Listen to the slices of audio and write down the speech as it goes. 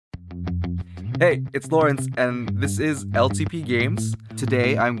Hey, it's Lawrence, and this is LTP Games.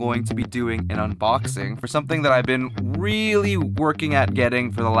 Today, I'm going to be doing an unboxing for something that I've been really working at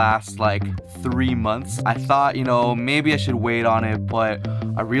getting for the last, 3 months. I thought, maybe I should wait on it, but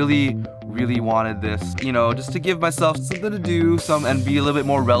I really wanted this, just to give myself something to do, and be a little bit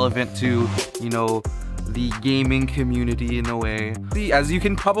more relevant to, the gaming community in a way. See, as you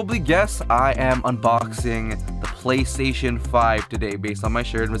can probably guess, I am unboxing the PlayStation 5 today based on my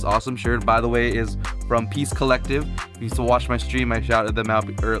shirt. This awesome shirt, by the way, is from Peace Collective. If you used to watch my stream, I shouted them out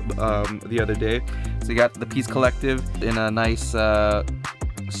the other day. So you got the Peace Collective in a nice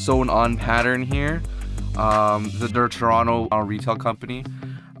sewn on pattern here. They're a Toronto retail company,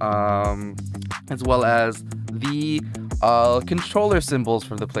 as well as the controller symbols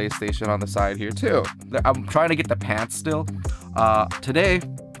for the PlayStation on the side here too. I'm trying to get the pants still. Today,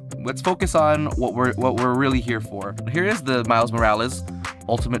 let's focus on what we're really here for. Here is the Miles Morales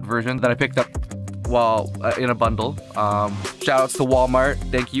Ultimate version that I picked up while in a bundle. Shoutouts to Walmart,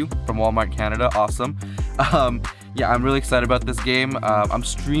 thank you, from Walmart Canada, awesome. Yeah, I'm really excited about this game. I'm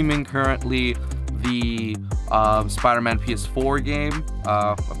streaming currently the Spider-Man PS4 game.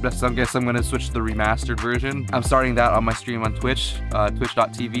 I guess I'm gonna switch to the remastered version. I'm starting that on my stream on Twitch,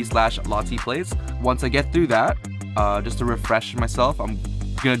 twitch.tv/LawTPlays. Once I get through that, just to refresh myself, I'm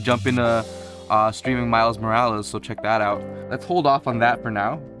gonna jump into streaming Miles Morales, so check that out. Let's hold off on that for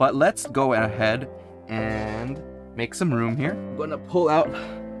now, but let's go ahead and make some room here. I'm gonna pull out,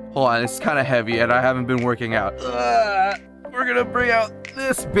 hold on, it's kind of heavy and I haven't been working out. We're gonna bring out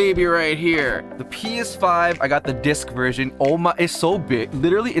this baby right here. The PS5, I got the disc version. Oh my, it's so big.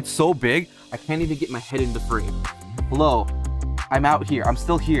 Literally, it's so big, I can't even get my head in the frame. Hello, I'm out here. I'm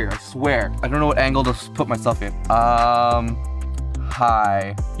still here, I swear. I don't know what angle to put myself in.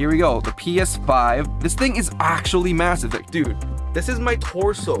 Hi. Here we go, the PS5. This thing is actually massive. Like, dude, this is my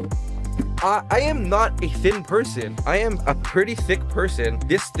torso. I am not a thin person. I am a pretty thick person.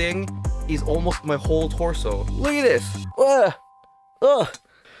 This thing is almost my whole torso. Look at this. Ugh. I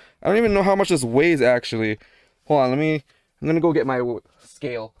don't even know how much this weighs actually. Hold on, I'm gonna go get my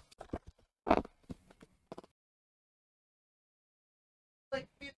scale. Like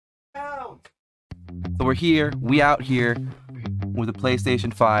 50 pounds. So we out here with the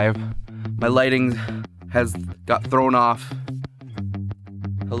PlayStation 5. My lighting has got thrown off.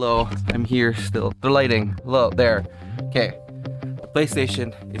 Hello, I'm here still. The lighting, hello, there. Okay, the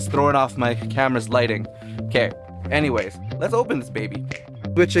PlayStation is throwing off my camera's lighting. Okay, anyways, let's open this baby.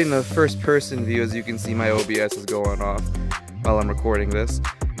 Switching the first person view, as you can see my OBS is going off while I'm recording this.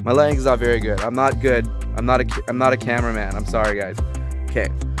 My lighting is not very good. I'm not good. I'm not a cameraman. I'm sorry, guys. Okay,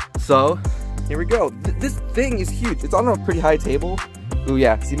 so here we go. This thing is huge. It's on a pretty high table. Ooh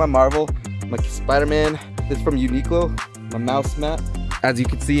yeah, see my Marvel, my Spider-Man. This is from Uniqlo, my mouse mat. As you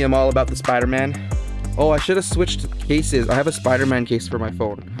can see, I'm all about the Spider-Man. Oh, I should have switched cases. I have a Spider-Man case for my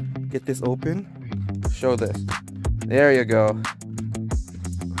phone. Get this open. Show this. There you go.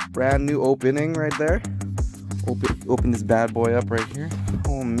 Brand new opening right there. Open this bad boy up right here.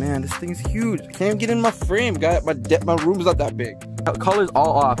 Oh man, this thing is huge. I can't even get in my frame. My room's not that big. Color's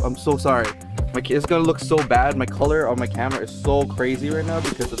all off. I'm so sorry. It's gonna look so bad. My color on my camera is so crazy right now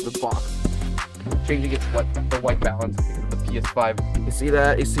because of the box. Changing the white balance because of the PS5. You see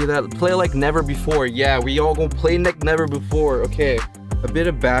that? You see that? Play like never before. Yeah, we all gonna play like never before. Okay, a bit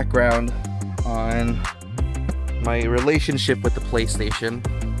of background on my relationship with the PlayStation.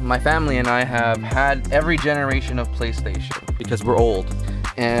 My family and I have had every generation of PlayStation because we're old,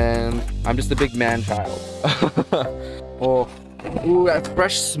 and I'm just a big man child. Oh. Ooh, that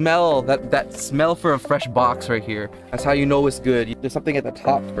fresh smell, that smell for a fresh box right here. That's how you know it's good. There's something at the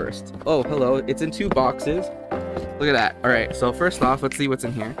top first. Oh, hello, it's in 2 boxes. Look at that. All right, so first off, let's see what's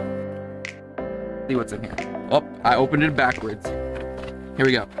in here. See what's in here. Oh, I opened it backwards. Here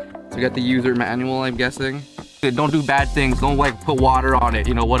we go. So we got the user manual, I'm guessing. Don't do bad things, don't put water on it,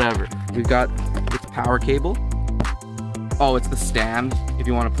 whatever. We've got this power cable. Oh, it's the stand if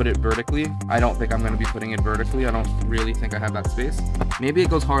you want to put it vertically. I don't think I'm going to be putting it vertically. I don't really think I have that space. Maybe it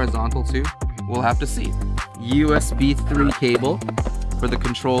goes horizontal too. We'll have to see. USB 3 cable for the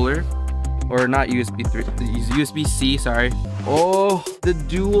controller. Or not USB 3, USB-C, sorry. Oh, the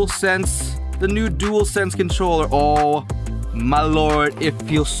DualSense, the new DualSense controller. Oh, my lord, it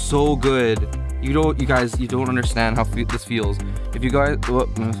feels so good. You don't understand how this feels. If you guys,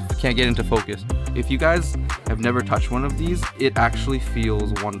 can't get into focus. If you guys have never touched one of these, it actually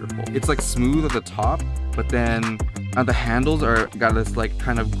feels wonderful. It's like smooth at the top, but then the handles got this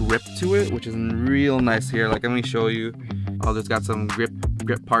kind of grip to it, which is real nice here. Let me show you. Oh, there's got some grip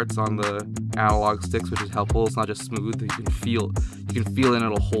grip parts on the analog sticks, which is helpful. It's not just smooth. You can feel and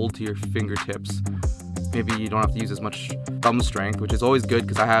it'll hold to your fingertips. Maybe you don't have to use as much thumb strength, which is always good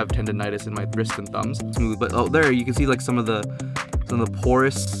because I have tendonitis in my wrists and thumbs. Smooth, but oh, there you can see like some of the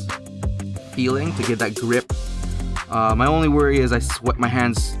porous feeling to get that grip. My only worry is my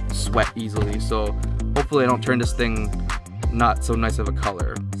hands sweat easily, so hopefully I don't turn this thing not so nice of a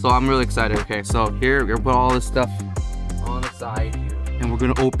color. So I'm really excited. Okay, so here we're gonna put all this stuff on the side here, and we're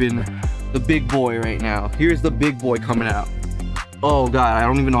gonna open the big boy right now. Here's the big boy coming out. Oh god, I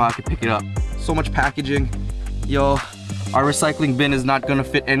don't even know how I can pick it up. So much packaging. Yo, our recycling bin is not gonna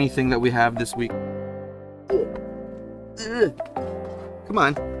fit anything that we have this week. Come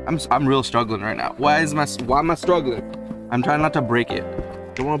on, I'm real struggling right now. Why am I struggling? I'm trying not to break it.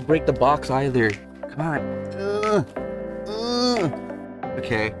 Don't want to break the box either. Come on.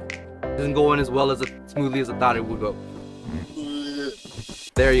 Okay, isn't going as well as smoothly as I thought it would go.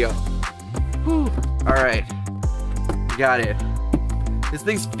 There you go. Whew. All right, got it. This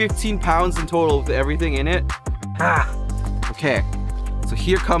thing's 15 pounds in total with everything in it. Ah. Okay, so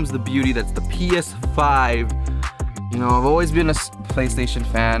here comes the beauty. That's the PS5. You know, I've always been a PlayStation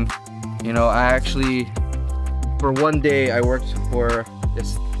fan. You know, I actually, for one day, I worked for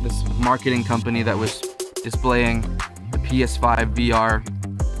this marketing company that was displaying the PS5 VR.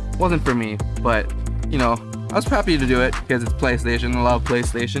 Wasn't for me, but you know, I was happy to do it because it's PlayStation. I love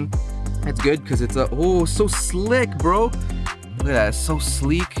PlayStation. It's good because it's so slick, bro. Look at that, it's so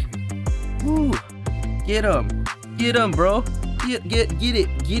sleek. Woo! Get him, bro. Get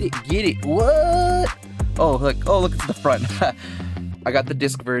it. What? Oh look, it's the front. I got the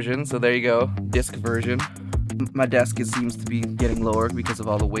disc version, so there you go, disc version. My desk seems to be getting lower because of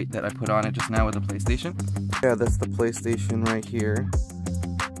all the weight that I put on it just now with the PlayStation. Yeah, that's the PlayStation right here.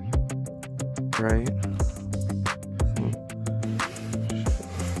 Right.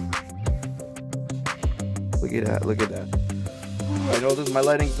 Look at that. I know my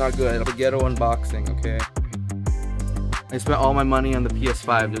lighting's not good. The ghetto unboxing, okay? I spent all my money on the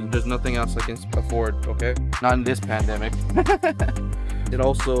PS5. There's nothing else I can afford, okay? Not in this pandemic. It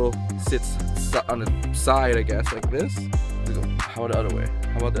also sits on the side, I guess, like this. How about the other way?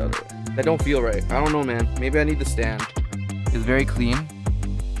 That don't feel right. I don't know, man. Maybe I need the stand. It's very clean.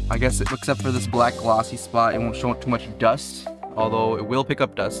 I guess except for this black glossy spot, it won't show too much dust. Although it will pick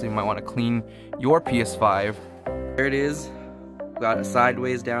up dust, so you might want to clean your PS5. There it is. Got it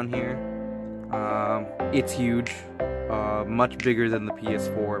sideways down here. It's huge. Much bigger than the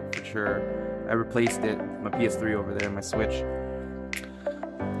PS4 for sure. I replaced it, my PS3 over there, my Switch.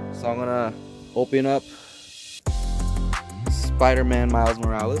 So I'm gonna open up Spider-Man Miles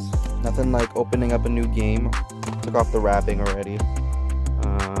Morales. Nothing like opening up a new game. Took off the wrapping already.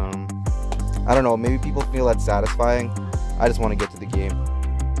 I don't know, maybe people feel that's satisfying. I just want to get to the game.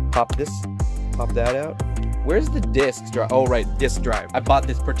 Pop that out. Where's the disc drive? Oh right, disc drive. I bought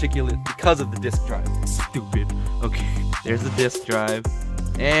this particularly because of the disc drive. Stupid. Okay, there's the disc drive.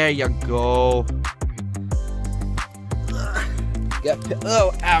 There you go.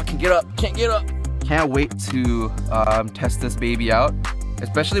 Oh, ow, can't get up. Can't wait to test this baby out,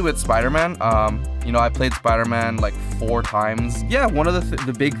 especially with Spider-Man. You know, I played Spider-Man like 4 times. Yeah, one of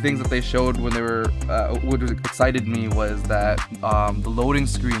the big things that they showed when they were, what excited me was that the loading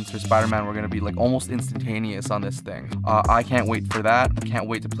screens for Spider-Man were gonna be like almost instantaneous on this thing. I can't wait for that. I can't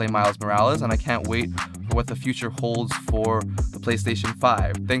wait to play Miles Morales, and I can't wait for what the future holds for the PlayStation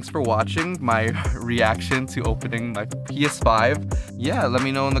 5. Thanks for watching my reaction to opening my PS5. Yeah, let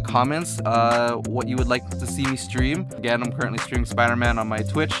me know in the comments what you would like to see me stream. Again, I'm currently streaming Spider-Man on my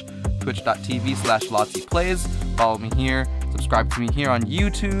Twitch. twitch.tv/LawTPlays. Follow me here. Subscribe to me here on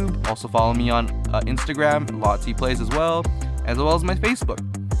YouTube. Also follow me on Instagram, LawTPlays as well as my Facebook.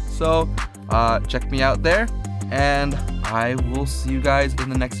 So check me out there, and I will see you guys in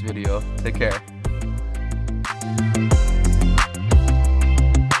the next video. Take care.